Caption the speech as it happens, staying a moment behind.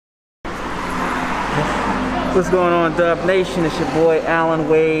What's going on, Dub Nation? It's your boy Allan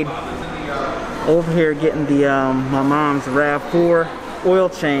Wade over here getting the my mom's RAV4 oil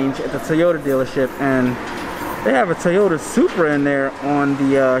change at the Toyota dealership, and they have a Toyota Supra in there on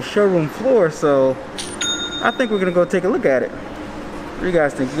the showroom floor, so I think we're gonna go take a look at it. What do you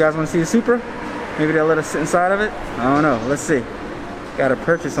guys think? You guys want to see the Supra? Maybe they'll let us sit inside of it? I don't know. Let's see. Got a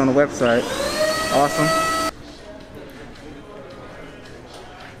purchase on the website. Awesome.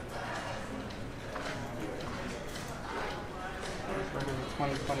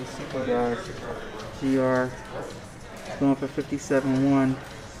 2020 Supra, guys. GR. Going for $57,100.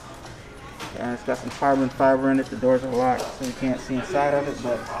 And it's got some carbon fiber in it. The doors are locked, so you can't see inside of it,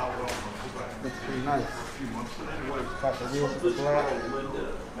 but it looks pretty nice. Got the wheels at the black.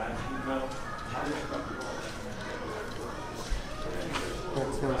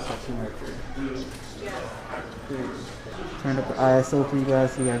 Turned up the ISO for you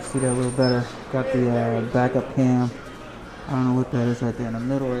guys so you guys see that a little better. Got the backup cam. I don't know what that is right there in the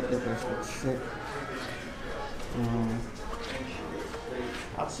middle right there, but it's sick.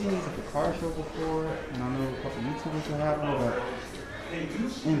 I've seen these at the car show before, and I know a couple YouTubers that have them, but in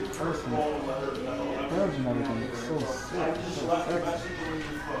person, curves and everything, it's so sick, so sexy.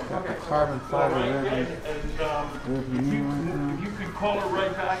 Got the carbon fiber rear view right now. You could call her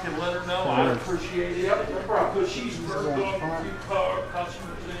right back and let her know. I appreciate it. Because she's worked on a few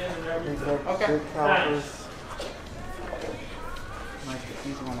customers in and everything. Okay. Big calipers. Nice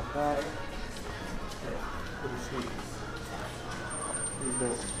diffuser on the back. Pretty sweet. Pretty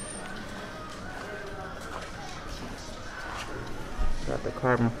dope. Got the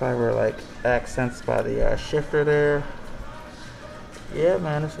carbon fiber like accents by the shifter there. Yeah,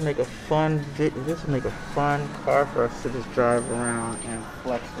 man, this will make a fun car for us to just drive around and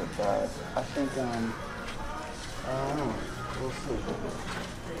flex with, guys. I think I don't know. We'll see.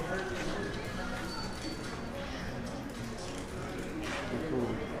 Cool.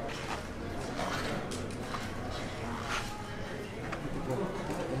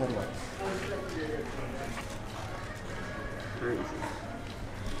 Crazy.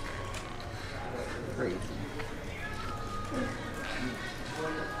 Crazy.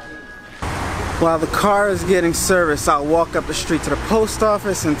 While the car is getting serviced, I'll walk up the street to the post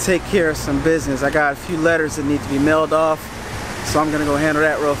office and take care of some business. I got a few letters that need to be mailed off, so I'm gonna go handle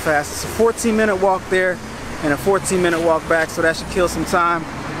that real fast. It's a 14-minute walk there and a 14-minute walk back, so that should kill some time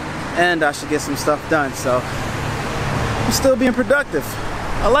and I should get some stuff done. So I'm still being productive.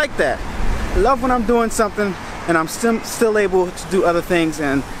 I like that. I love when I'm doing something and I'm still able to do other things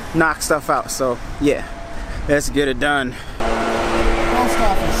and knock stuff out. So yeah, let's get it done. Post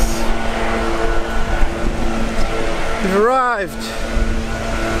office. We've arrived.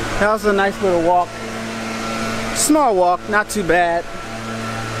 That was a nice little walk. Small walk, not too bad.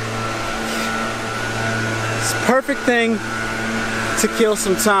 It's a perfect thing to kill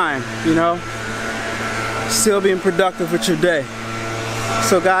some time, you know? Still being productive with your day.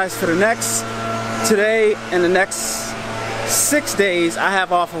 So guys, for today and the next 6 days, I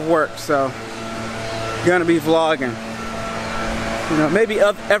have off of work, so gonna be vlogging. You know, maybe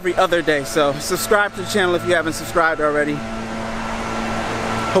every other day. So subscribe to the channel if you haven't subscribed already.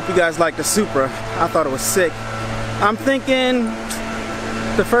 Hope you guys like the Supra. I thought it was sick. I'm thinking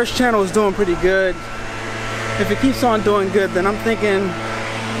the first channel was doing pretty good. If it keeps on doing good, then I'm thinking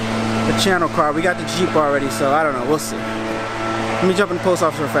the channel car. We got the Jeep already, so I don't know. We'll see. Let me jump in the post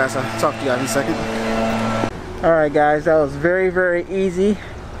office real fast. I'll talk to you guys in a second. Alright guys, that was very, very easy.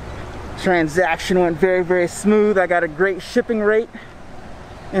 Transaction went very, very smooth. I got a great shipping rate.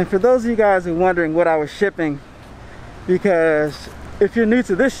 And for those of you guys who are wondering what I was shipping, because if you're new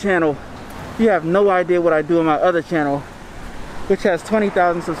to this channel, you have no idea what I do on my other channel, which has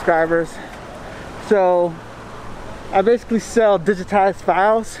 20,000 subscribers. So I basically sell digitized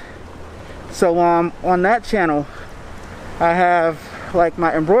files. So on that channel, I have like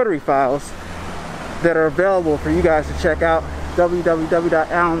my embroidery files that are available for you guys to check out.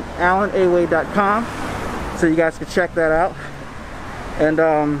 www.allanwadelive.com, so you guys can check that out. And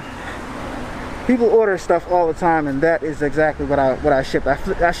people order stuff all the time, and that is exactly what I ship.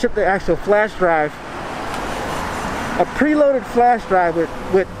 I ship the actual flash drive, a preloaded flash drive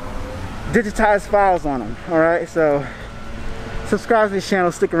with digitized files on them. All right, so subscribe to this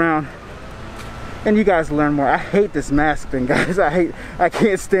channel, stick around, and you guys learn more. I hate this mask thing, guys. I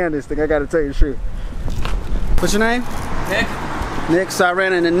can't stand this thing. I gotta tell you the truth. What's your name? Nick. Nick. So I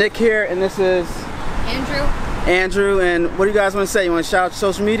ran into Nick here, and this is Andrew. Andrew, and what do you guys want to say? You want to shout out your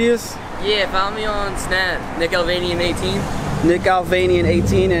social medias? Yeah, follow me on Snap, Nick Alvanian18. Nick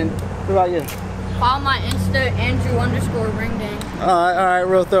Alvanian18, and what about you? Follow my Insta, Andrew_ringdang. All right,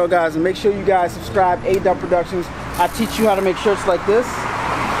 real thorough, guys. And make sure you guys subscribe, a-dubb Productions. I teach you how to make shirts like this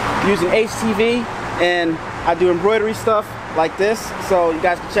using HTV, and I do embroidery stuff like this. So you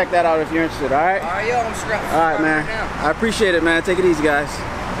guys can check that out if you're interested, all right? All right, yo, I'm subscribed. All right, man. Right, I appreciate it, man. Take it easy, guys.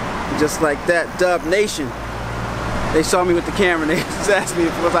 Just like that, Dub Nation. They saw me with the camera and they just asked me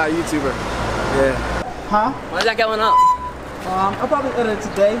if I was a YouTuber. Yeah. Huh? Why's that going up? I'll probably edit it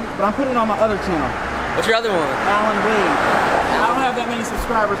today, but I'm putting it on my other channel. What's your other one? Allan Wade. I don't have that many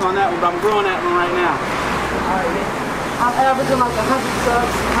subscribers on that one, but I'm growing that one right now. Alright. I'm averaging like 100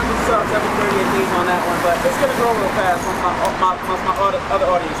 subs every 38 days on that one, but it's gonna grow real fast once my other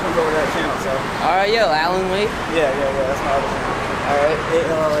audience comes over to that channel. So. Alright, yo, Allan Wade? Yeah, that's my other channel. Alright,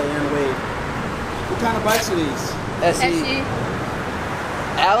 A-L-L-A-N Wade. What kind of bikes are these? S-E.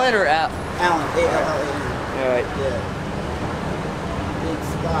 Allan or Al? Allan, A-L-L-A-N. Alright. Yeah. Big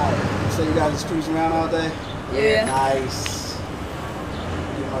Sky. So you guys just cruising around all day? Yeah. Nice.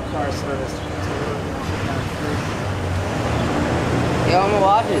 Get my car serviced. Yo, I'm gonna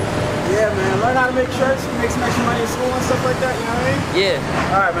watch it. Yeah, man. Learn how to make shirts, make some extra money in school and stuff like that, you know what I mean?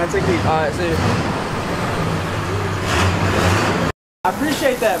 Yeah. Alright, man. Take it easy. Alright, see you. I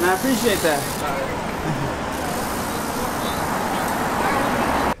appreciate that, man. I appreciate that.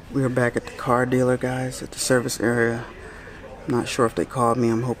 We are back at the car dealer, guys, at the service area. I'm not sure if they called me.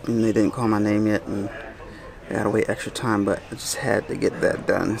 I'm hoping they didn't call my name yet, and I gotta wait extra time, but I just had to get that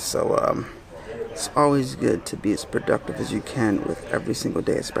done. So it's always good to be as productive as you can with every single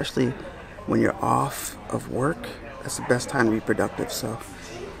day, especially when you're off of work. That's the best time to be productive. So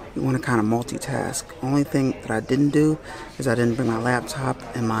you want to kind of multitask. Only thing that I didn't do is I didn't bring my laptop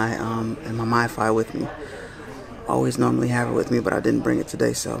and my MiFi with me. Always normally have it with me, but I didn't bring it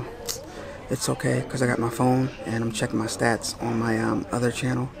today, so it's okay because I got my phone and I'm checking my stats on my other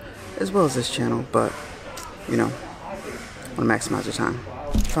channel as well as this channel. But you know, I want to maximize your time.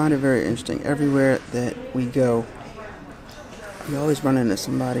 I find it very interesting. Everywhere that we go, we always run into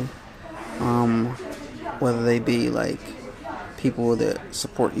somebody, whether they be like people that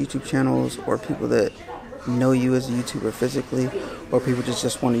support YouTube channels or people that know you as a YouTuber physically, or people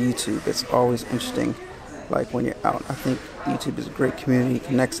just want to YouTube. It's always interesting, like when you're out. I think YouTube is a great community,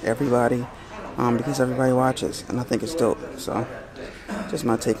 connects everybody, because everybody watches, and I think it's dope. So just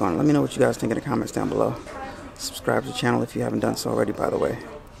my take on it. Let me know what you guys think in the comments down below. Subscribe to the channel if you haven't done so already, by the way.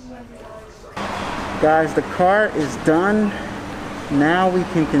 Guys, the car is done. Now we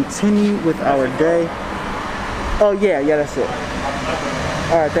can continue with our day. Oh yeah, that's it.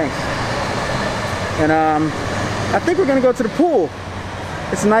 Alright, thanks. And I think we're gonna go to the pool.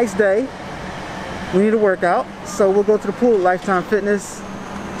 It's a nice day. We need a workout, so we'll go to the pool, Lifetime Fitness.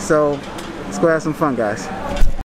 So let's go have some fun, guys.